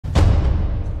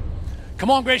Come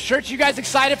on, Grace Church, you guys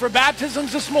excited for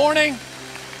baptisms this morning?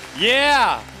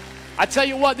 Yeah. I tell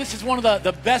you what, this is one of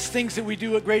the best things that we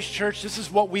do at Grace Church. This is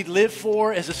what we live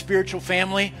for as a spiritual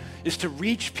family, is to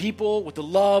reach people with the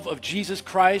love of Jesus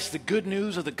Christ, the good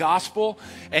news of the gospel,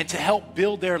 and to help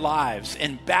build their lives.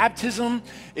 And baptism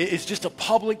is just a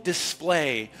public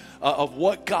display of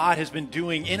what God has been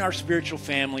doing in our spiritual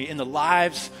family, in the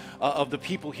lives of the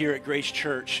people here at Grace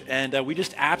Church. And we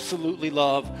just absolutely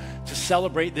love to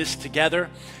celebrate this together.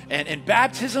 And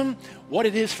baptism, what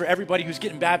it is for everybody who's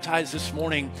getting baptized this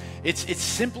morning, it's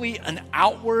simply an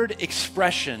outward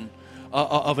expression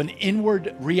of an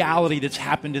inward reality that's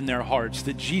happened in their hearts,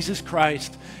 that Jesus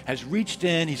Christ has reached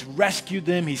in, he's rescued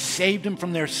them, he's saved them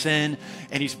from their sin,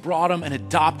 and he's brought them and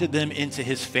adopted them into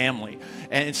his family.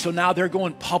 And so now they're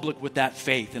going public with that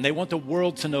faith, and they want the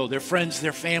world to know, their friends,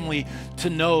 their family, to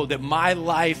know that my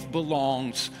life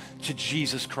belongs to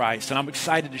Jesus Christ. And I'm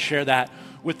excited to share that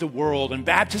with the world. And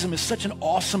baptism is such an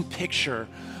awesome picture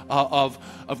of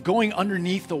going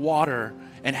underneath the water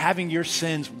and having your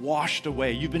sins washed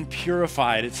away. You've been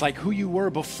purified. It's like who you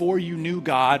were before you knew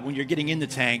God when you're getting in the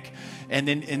tank, and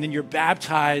then you're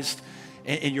baptized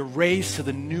and you're raised to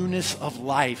the newness of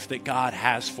life that God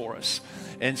has for us.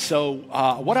 And so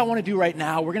what I want to do right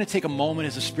now, we're going to take a moment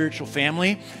as a spiritual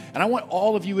family, and I want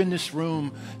all of you in this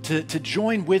room to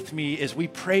join with me as we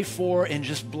pray for and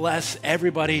just bless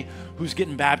everybody who's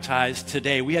getting baptized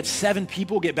today. We had 7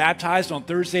 people get baptized on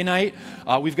Thursday night.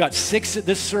 We've got 6 at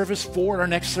this service, 4 at our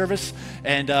next service,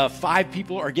 and 5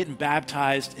 people are getting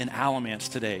baptized in Alamance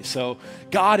today. So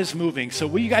God is moving. So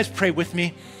will you guys pray with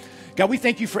me? God, we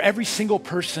thank you for every single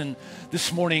person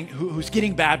this morning who's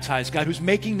getting baptized, God, who's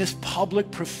making this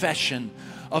public profession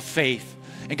of faith.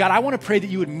 And God, I want to pray that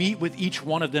you would meet with each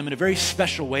one of them in a very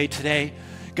special way today.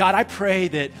 God, I pray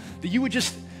that you would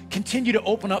just continue to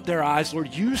open up their eyes,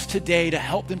 Lord. Use today to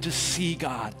help them to see,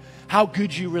 God, how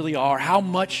good you really are, how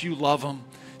much you love them.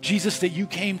 Jesus, that you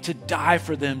came to die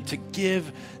for them, to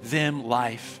give them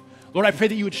life. Lord, I pray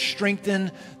that you would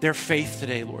strengthen their faith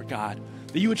today, Lord God,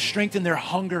 that you would strengthen their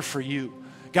hunger for you.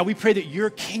 God, we pray that your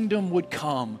kingdom would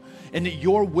come and that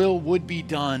your will would be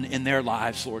done in their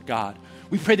lives, Lord God.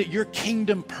 We pray that your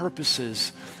kingdom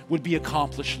purposes would be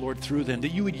accomplished, Lord, through them, that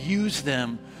you would use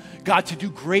them, God, to do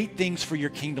great things for your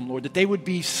kingdom, Lord, that they would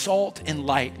be salt and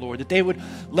light, Lord, that they would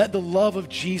let the love of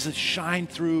Jesus shine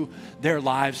through their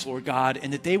lives, Lord God,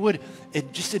 and that they would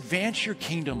just advance your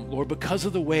kingdom, Lord, because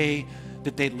of the way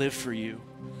that they live for you.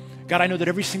 God, I know that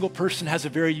every single person has a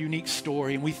very unique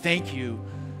story, and we thank you,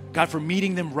 God, for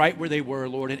meeting them right where they were,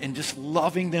 Lord, and just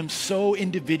loving them so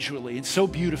individually and so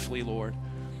beautifully, Lord.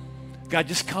 God,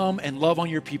 just come and love on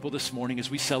your people this morning as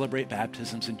we celebrate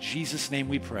baptisms. In Jesus' name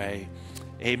we pray,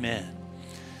 amen.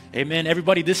 Amen.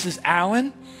 Everybody, this is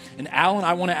Alan. And Alan,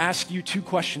 I want to ask you 2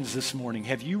 questions this morning.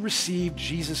 Have you received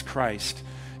Jesus Christ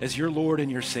as your Lord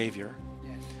and your Savior?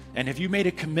 Yes. And have you made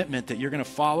a commitment that you're going to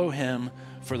follow him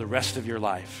for the rest of your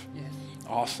life? Yes.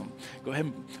 Awesome. Go ahead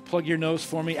and plug your nose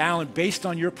for me. Alan, based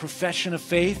on your profession of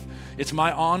faith, it's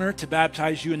my honor to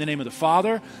baptize you in the name of the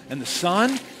Father and the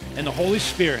Son and the Holy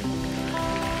Spirit.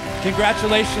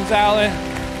 Congratulations, Alan.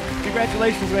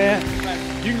 Congratulations, man.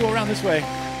 You can go around this way.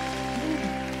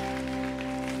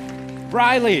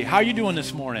 Briley, how are you doing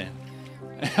this morning?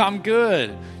 I'm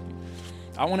good.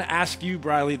 I want to ask you,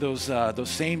 Briley, those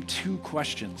same 2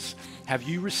 questions. Have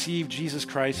you received Jesus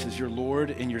Christ as your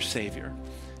Lord and your Savior?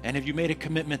 And have you made a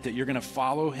commitment that you're going to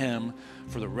follow him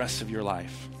for the rest of your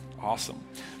life? Awesome.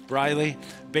 Briley,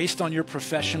 based on your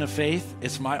profession of faith,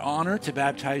 it's my honor to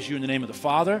baptize you in the name of the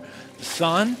Father, the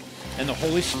Son, and the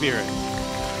Holy Spirit.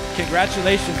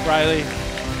 Congratulations, Briley.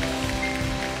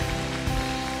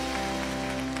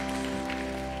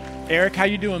 Eric, how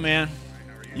you doing, man?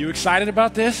 You excited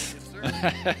about this?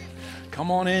 Yes, sir. Come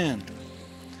on in.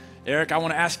 Eric, I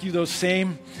want to ask you those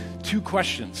same 2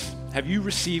 questions. Have you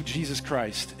received Jesus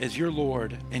Christ as your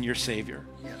Lord and your Savior?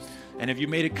 Yes. And have you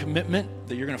made a commitment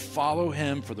that you're going to follow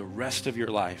him for the rest of your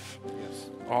life? Yes.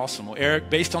 Awesome. Well, Eric,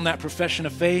 based on that profession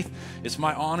of faith, it's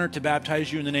my honor to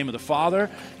baptize you in the name of the Father,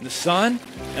 and the Son,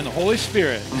 and the Holy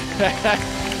Spirit.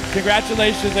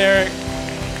 Congratulations, Eric.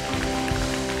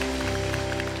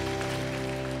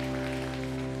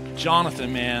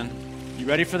 Jonathan, man, you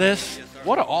ready for this? Yes, sir.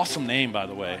 What an awesome name, by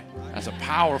the way. That's a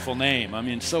powerful name. I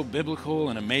mean, so biblical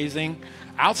and amazing.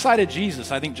 Outside of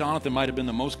Jesus, I think Jonathan might have been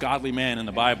the most godly man in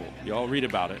the Bible. You all read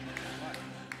about it.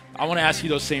 I want to ask you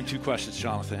those same 2 questions,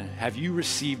 Jonathan. Have you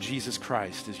received Jesus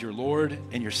Christ as your Lord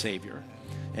and your Savior?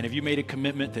 And have you made a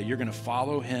commitment that you're going to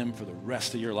follow him for the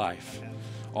rest of your life?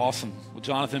 Awesome. Well,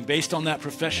 Jonathan, based on that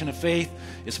profession of faith,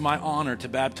 it's my honor to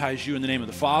baptize you in the name of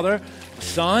the Father, the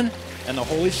Son, and the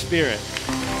Holy Spirit.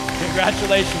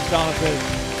 Congratulations, Jonathan.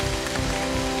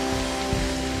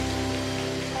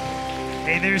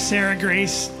 Hey there, Sarah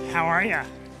Grace. How are you?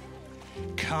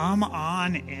 Come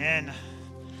on in.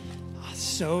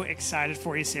 So excited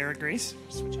for you, Sarah Grace.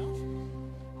 Switch off.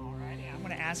 All righty, I'm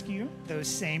going to ask you those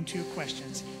same two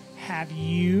questions. Have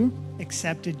you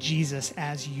accepted Jesus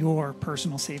as your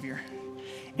personal Savior?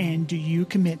 And do you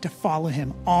commit to follow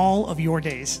him all of your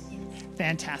days?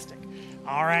 Fantastic.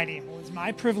 All righty. Well, it's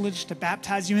my privilege to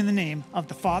baptize you in the name of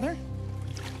the Father,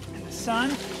 and the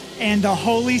Son, and the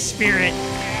Holy Spirit.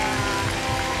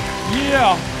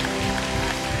 Yeah.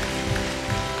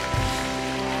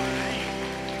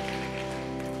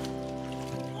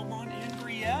 Come on in,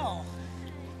 Brielle.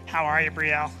 How are you,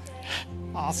 Brielle?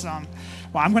 Awesome.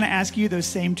 Well, I'm going to ask you those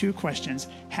same two questions.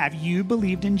 Have you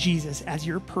believed in Jesus as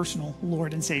your personal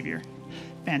Lord and Savior?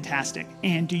 Fantastic.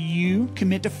 And do you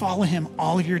commit to follow him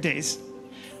all of your days?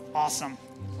 Awesome.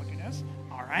 Look at us.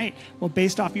 All right. Well,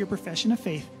 based off your profession of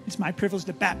faith, it's my privilege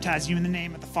to baptize you in the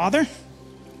name of the Father,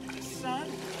 the Son,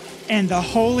 and the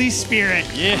Holy Spirit.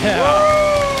 Yeah.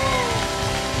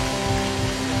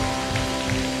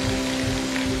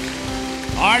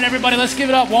 All right, everybody, let's give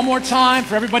it up one more time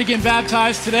for everybody getting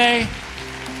baptized today.